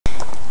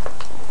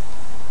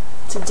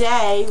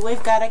Today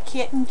we've got a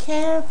kitten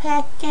care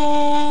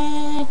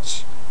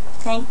package.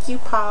 Thank you,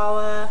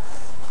 Paula.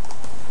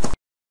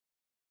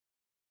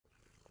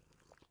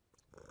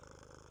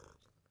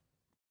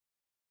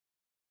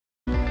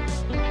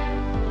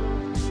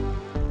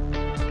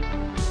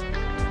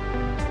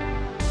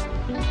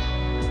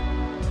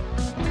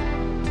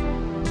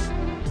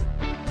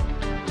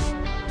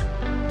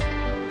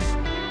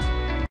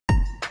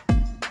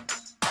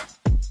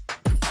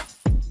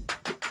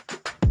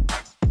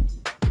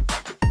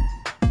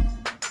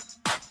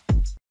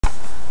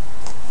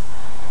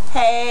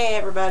 Hey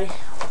everybody,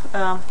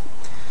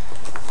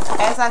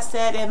 as I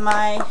said in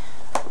my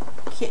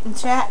kitten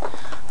chat,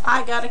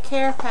 I got a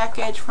care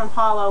package from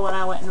Paula when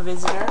I went and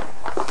visited her.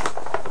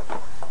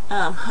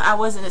 I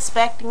wasn't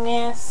expecting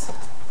this,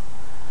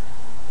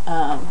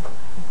 but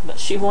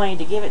she wanted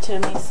to give it to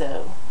me,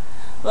 so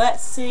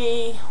let's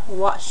see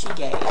what she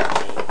gave me.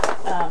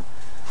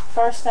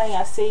 First thing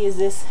I see is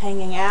this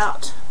hanging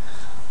out,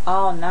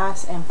 all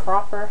nice and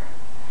proper,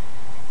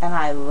 and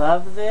I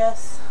love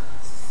this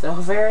so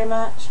very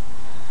much.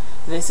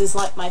 This is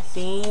like my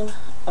theme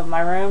of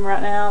my room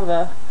right now,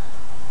 the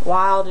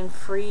wild and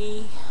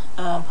free,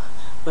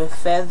 with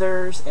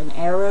feathers and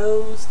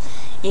arrows.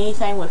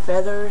 Anything with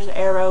feathers,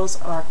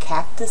 arrows, or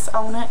cactus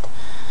on it,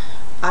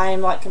 I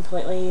am like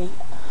completely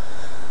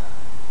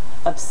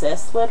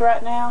obsessed with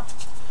right now.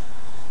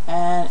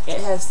 And it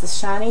has the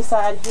shiny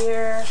side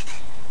here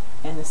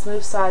and the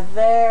smooth side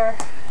there.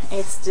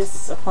 It's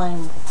just a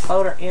plain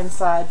floater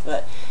inside,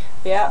 but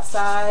the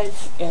outside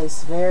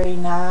is very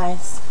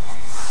nice,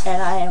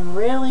 and I am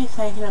really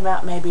thinking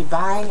about maybe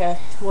buying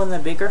one of the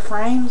bigger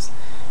frames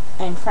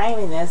and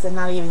framing this and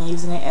not even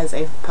using it as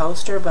a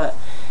poster but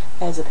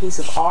as a piece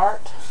of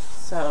art.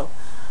 So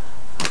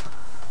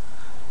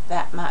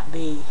that might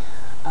be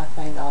a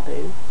thing I'll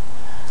do.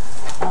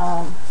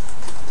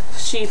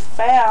 She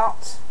found,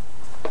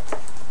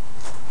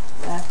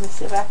 let me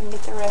see if I can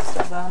get the rest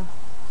of them.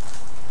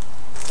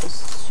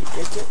 She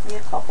did get me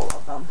a couple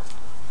of them.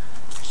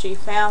 She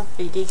found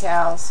the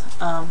decals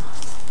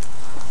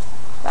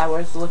that I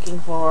was looking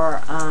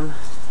for.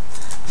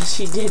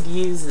 She did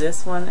use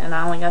this one, and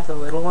I only got the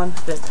little one,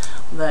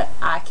 but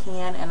I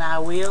can and I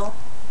will.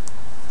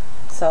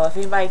 So if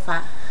anybody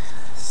finds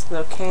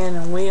the can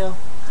and will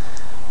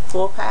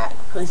full pack,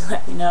 please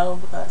let me know,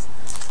 because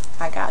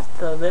I got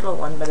the little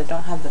one but I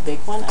don't have the big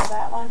one of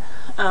that one.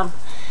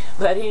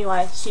 But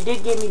anyway, she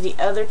did give me the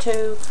other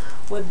two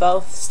with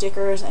both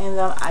stickers in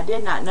them. I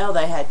did not know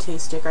they had two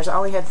stickers. I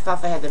only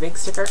thought they had the big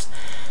stickers.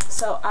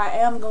 So I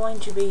am going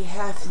to be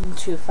having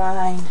to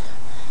find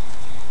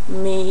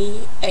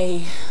me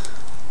a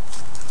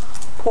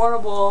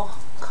portable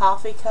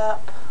coffee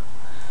cup,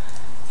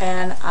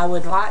 and I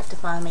would like to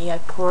find me a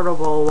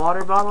portable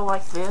water bottle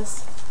like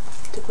this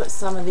to put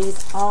some of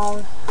these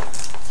on,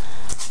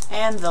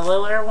 and the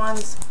littler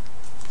ones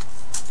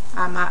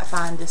I might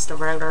find just a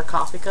regular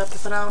coffee cup to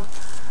put on.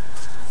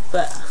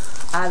 But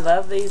I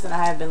love these, and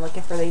I have been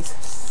looking for these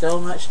so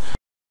much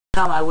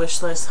on my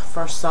wish list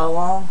for so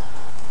long.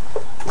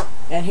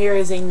 And here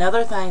is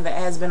another thing that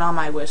has been on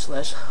my wish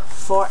list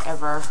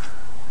forever,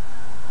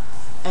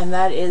 and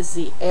that is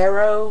the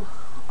arrow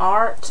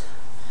art.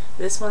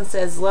 This one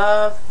says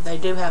love. They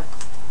do have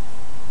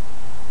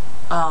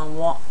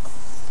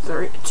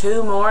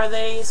two more of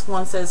these.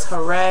 One says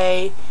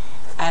hooray,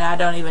 and I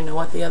don't even know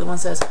what the other one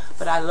says,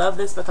 but I love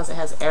this because it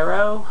has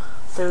arrow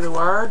through the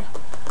word.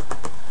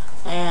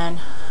 And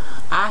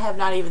I have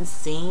not even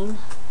seen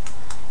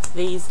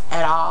these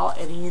at all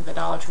at any of the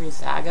Dollar Trees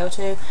that I go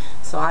to,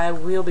 so I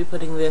will be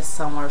putting this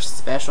somewhere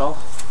special.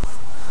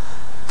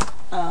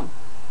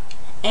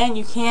 And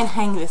you can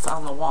hang this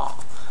on the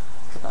wall,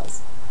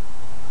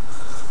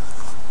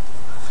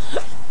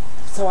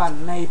 so I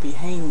may be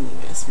hanging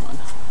this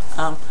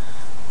one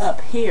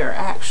up here.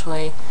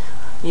 Actually,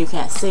 you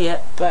can't see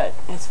it, but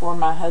it's where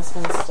my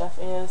husband's stuff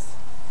is.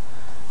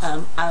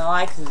 I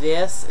like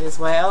this as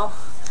well.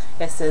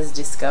 It says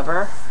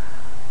discover,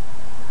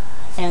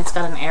 and it's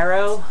got an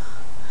arrow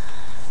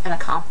and a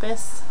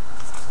compass,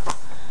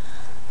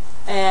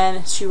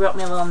 and she wrote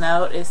me a little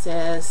note. It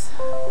says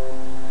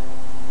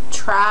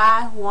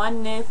try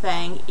one new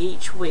thing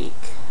each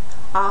week.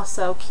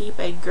 Also keep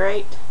making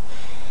great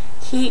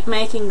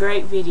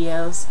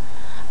videos,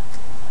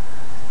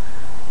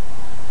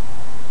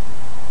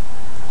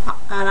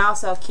 and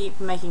also keep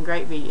making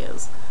great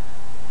videos,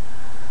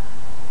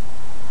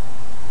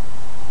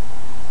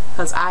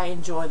 because I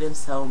enjoy them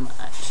so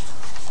much.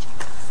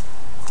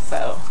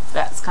 So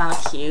that's kind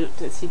of cute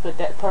that she put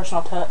that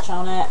personal touch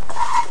on it.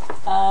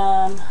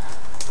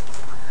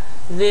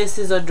 This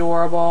is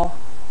adorable.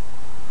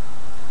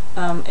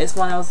 It's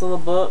one of those little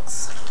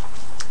books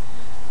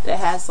that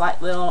has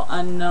like little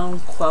unknown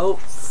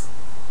quotes,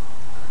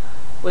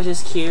 which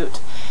is cute.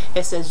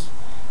 It says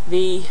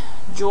the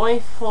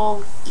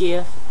joyful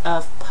gift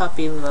of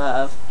puppy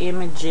love,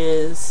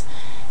 images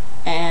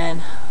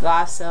and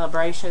life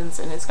celebrations,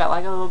 and it's got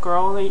like a little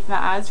girl eating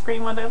the ice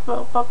cream with a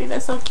little puppy.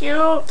 That's so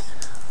cute.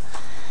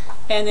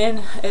 And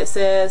then it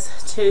says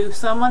to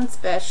someone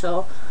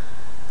special,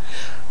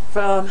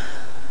 from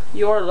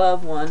your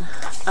loved one.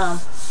 And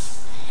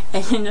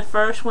then the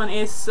first one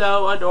is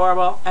so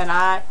adorable, and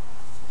I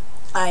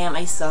am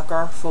a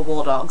sucker for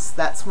bulldogs.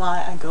 That's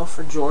why I go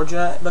for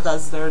Georgia,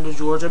 because they're the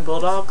Georgia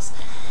bulldogs.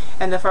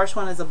 And the first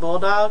one is a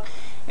bulldog,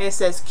 and it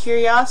says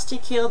curiosity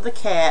killed the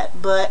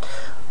cat, but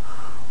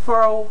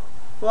for a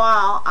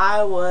while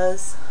I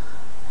was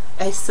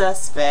a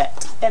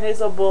suspect. And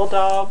it's a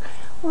bulldog.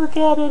 Look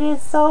at it,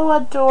 it's so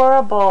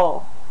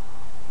adorable.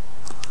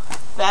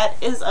 That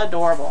is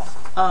adorable.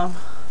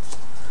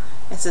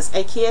 It says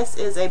a kiss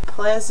is a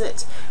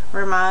pleasant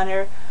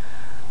reminder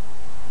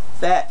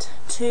that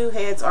two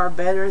heads are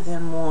better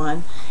than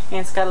one.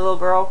 And it's got a little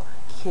girl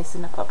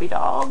kissing a puppy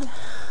dog.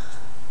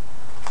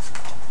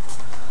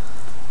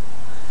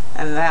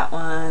 And that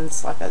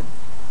one's like a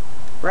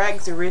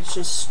rags to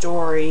riches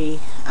story.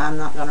 I'm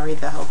not going to read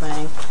the whole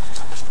thing.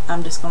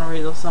 I'm just going to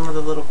read some of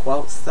the little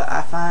quotes that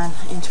I find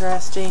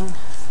interesting.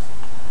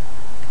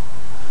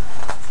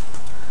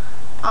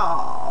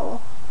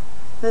 Oh,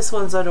 this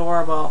one's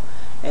adorable.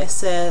 It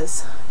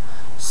says,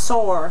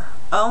 soar.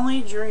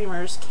 Only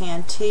dreamers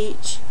can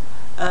teach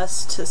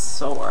us to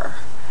soar.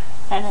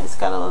 And it's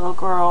got a little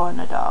girl and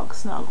a dog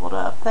snuggled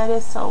up. That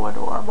is so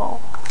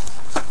adorable.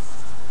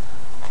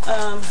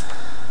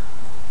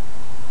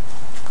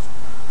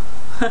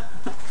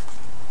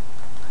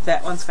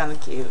 That one's kind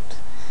of cute.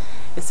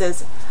 It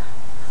says,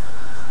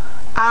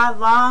 I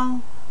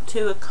long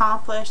to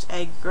accomplish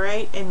a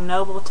great and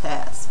noble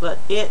task, but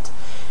it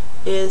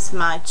is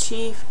my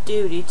chief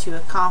duty to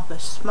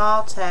accomplish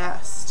small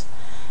tasks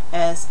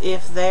as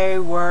if they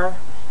were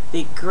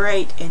the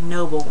great and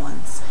noble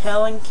ones.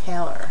 Helen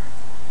Keller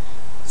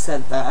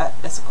said that.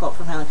 That's a quote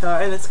from Helen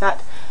Keller, and it's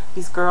got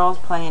these girls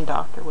playing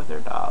doctor with their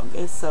dog.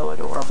 It's so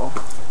adorable.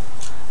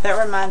 That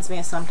reminds me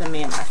of something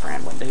me and my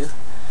friend would do.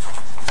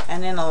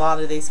 And then a lot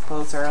of these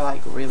quotes are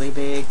like really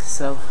big,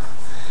 so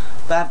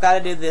but I've got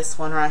to do this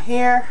one right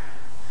here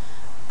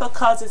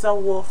because it's a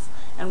wolf,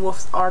 and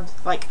wolves are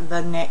like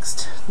the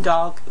next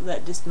dog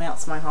that just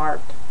melts my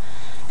heart.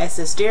 It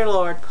says, dear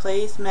Lord,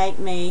 please make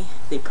me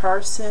the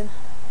person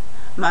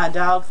my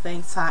dog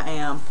thinks I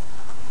am.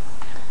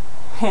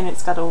 And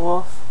it's got a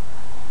wolf.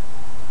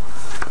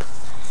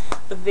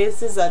 But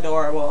this is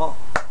adorable.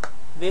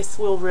 This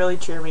will really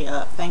cheer me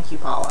up. Thank you,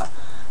 Paula.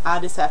 I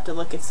just have to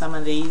look at some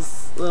of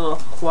these little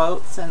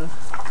quotes, and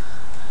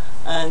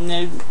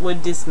it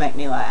would just make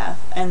me laugh.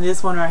 And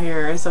this one right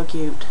here is so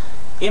cute.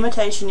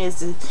 Imitation is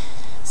the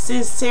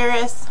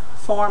sincerest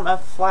form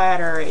of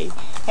flattery.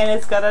 And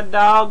it's got a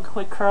dog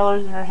with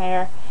curlers in her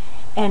hair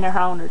and her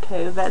owner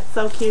too. That's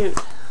so cute.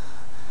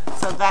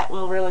 So that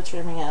will really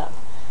cheer me up.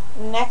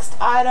 Next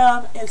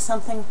item is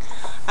something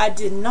I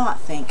did not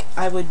think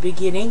I would be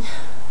getting.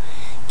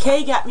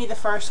 Kay got me the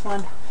first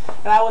one,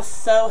 and I was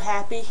so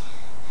happy.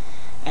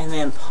 And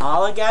then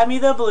Paula got me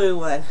the blue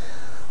one,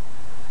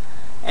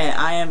 and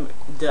I am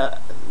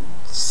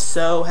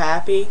so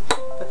happy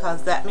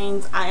because that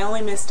means I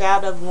only missed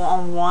out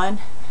on one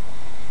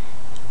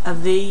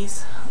of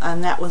these,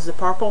 and that was the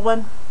purple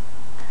one.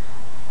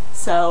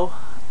 So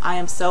I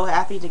am so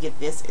happy to get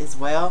this as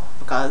well,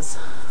 because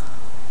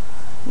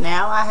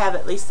now I have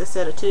at least a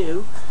set of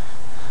two.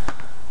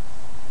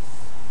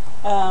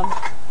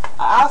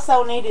 I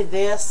also needed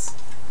this,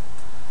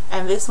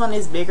 and this one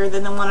is bigger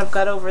than the one I've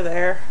got over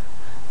there.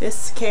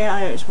 This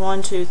carries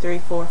 1, 2, 3,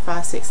 4,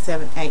 5, 6,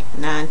 7, 8,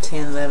 9,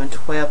 10, 11,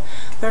 12,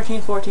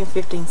 13, 14,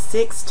 15,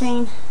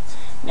 16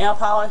 nail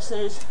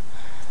polishes.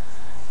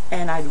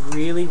 And I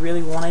really,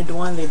 really wanted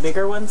one of the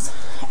bigger ones.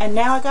 And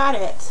now I got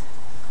it.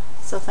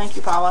 So thank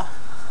you, Paula.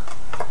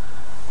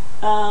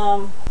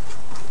 And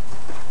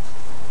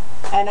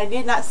I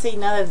did not see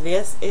none of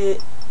this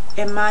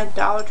in my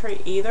Dollar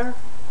Tree either.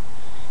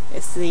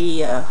 It's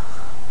the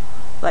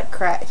like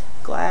cracked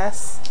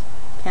glass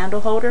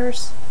candle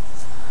holders.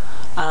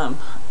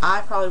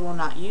 I probably will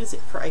not use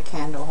it for a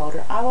candle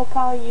holder. I will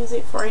probably use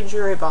it for a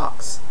jewelry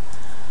box,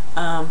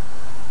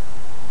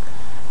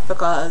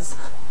 because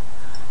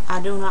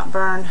I do not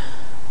burn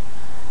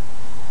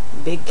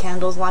big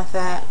candles like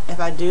that. If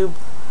I do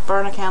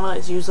burn a candle,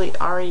 it's usually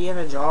already in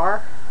a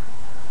jar.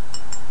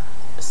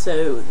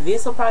 So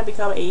this will probably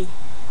become a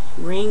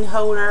ring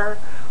holder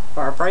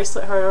or a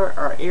bracelet holder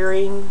or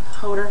earring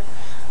holder,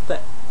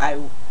 but I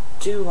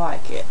do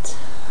like it.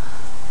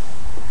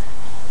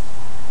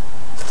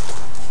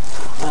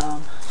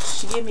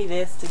 She gave me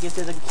this to give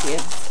to the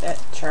kids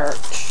at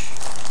church.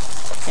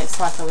 It's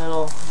like a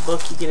little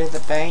book you get at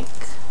the bank.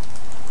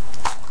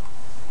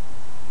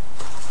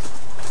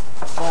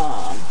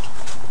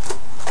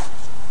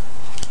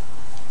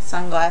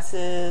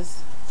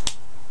 Sunglasses.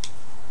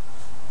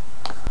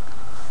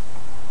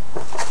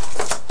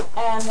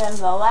 And then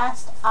the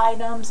last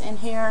items in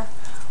here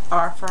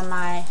are for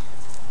my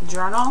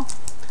journal.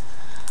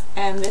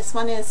 And this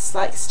one is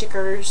like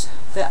stickers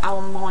that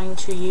I'm going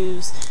to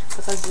use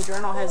because the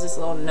journal has this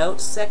little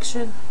notes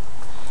section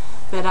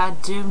that I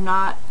do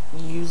not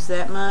use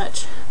that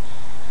much.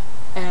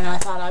 And I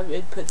thought I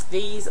would put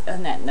these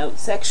in that note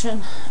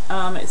section.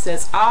 It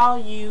says, all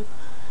you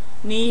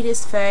need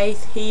is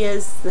faith. He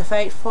is the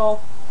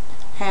faithful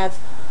have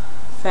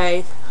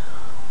faith.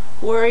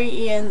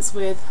 Worry ends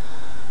with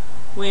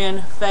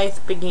when faith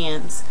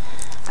begins.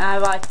 I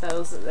like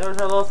those. Those are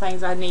little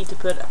things I need to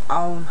put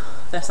on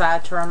the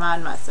side to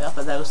remind myself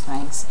of those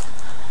things.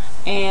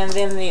 And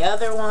then the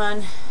other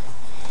one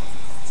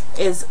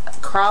is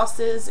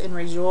crosses and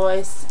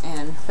rejoice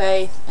and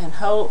faith and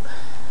hope.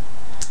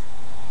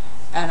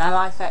 And I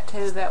like that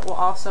too. That will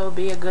also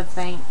be a good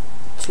thing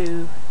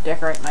to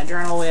decorate my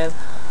journal with.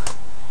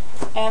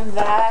 And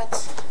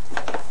that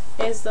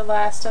is the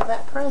last of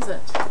that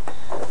present.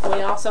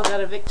 We also got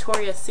a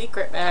Victoria's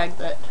Secret bag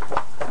that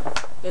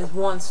is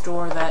one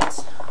store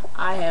that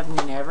I have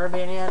never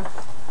been in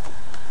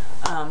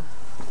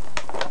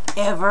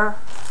ever.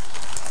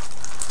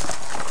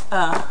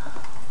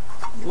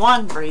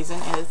 One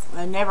reason is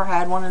they never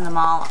had one in the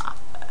mall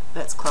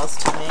that's close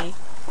to me.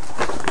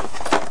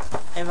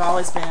 They've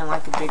always been in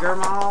like the bigger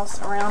malls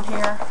around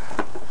here.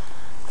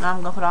 And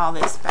I'm going to put all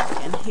this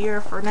back in here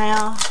for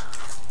now.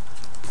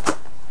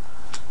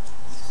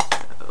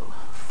 So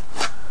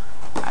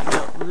I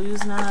don't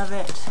lose none of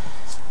it.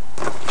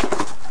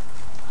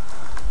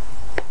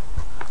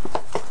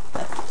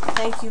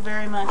 Thank you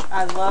very much.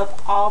 I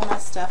love all my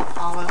stuff,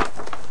 Paula.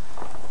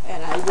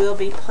 And I will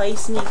be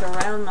placing it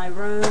around my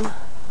room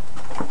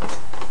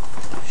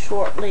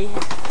shortly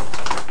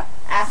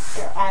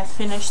after I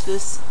finish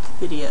this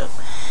video.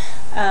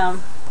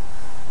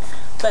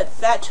 But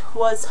that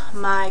was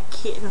my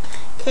kitten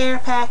care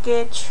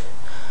package.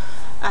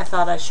 I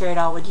thought I'd share it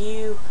all with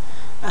you.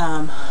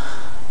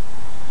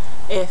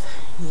 If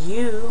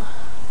you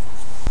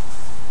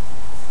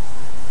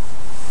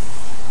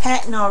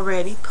hadn't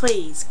already,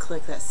 please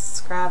click that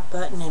subscribe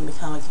button and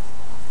become a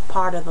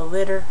part of the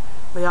litter.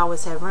 We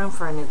always have room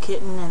for a new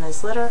kitten in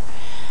this litter.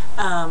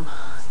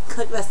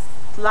 Click that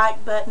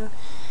like button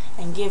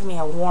and give me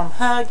a warm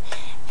hug,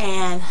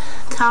 and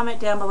comment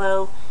down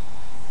below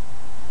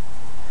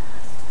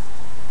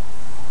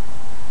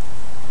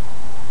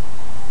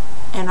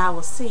and I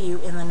will see you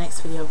in the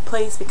next video.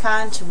 Please be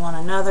kind to one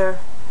another.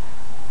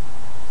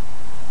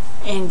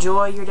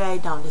 Enjoy your day.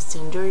 Don't just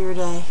enjoy your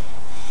day.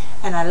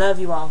 And I love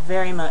you all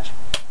very much.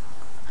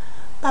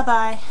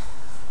 Bye-bye.